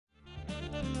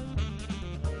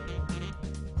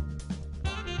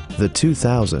the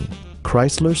 2000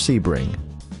 Chrysler Sebring.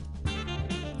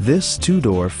 This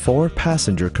two-door,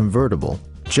 four-passenger convertible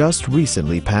just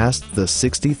recently passed the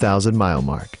 60,000-mile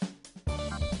mark.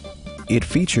 It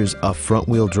features a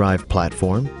front-wheel drive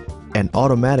platform, an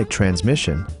automatic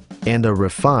transmission, and a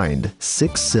refined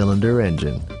six-cylinder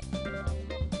engine.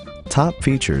 Top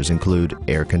features include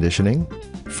air conditioning,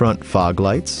 front fog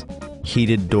lights,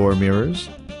 heated door mirrors,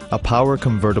 a power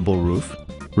convertible roof,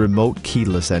 remote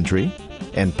keyless entry,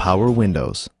 and power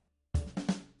windows.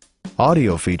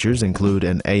 Audio features include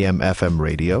an AM/FM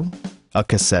radio, a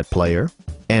cassette player,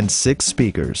 and 6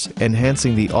 speakers,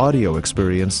 enhancing the audio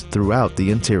experience throughout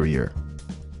the interior.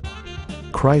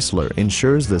 Chrysler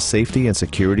ensures the safety and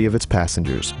security of its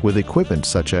passengers with equipment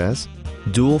such as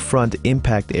dual front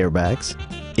impact airbags,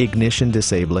 ignition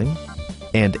disabling,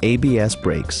 and ABS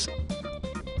brakes.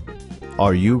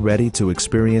 Are you ready to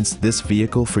experience this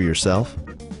vehicle for yourself?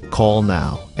 Call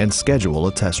now and schedule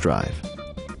a test drive.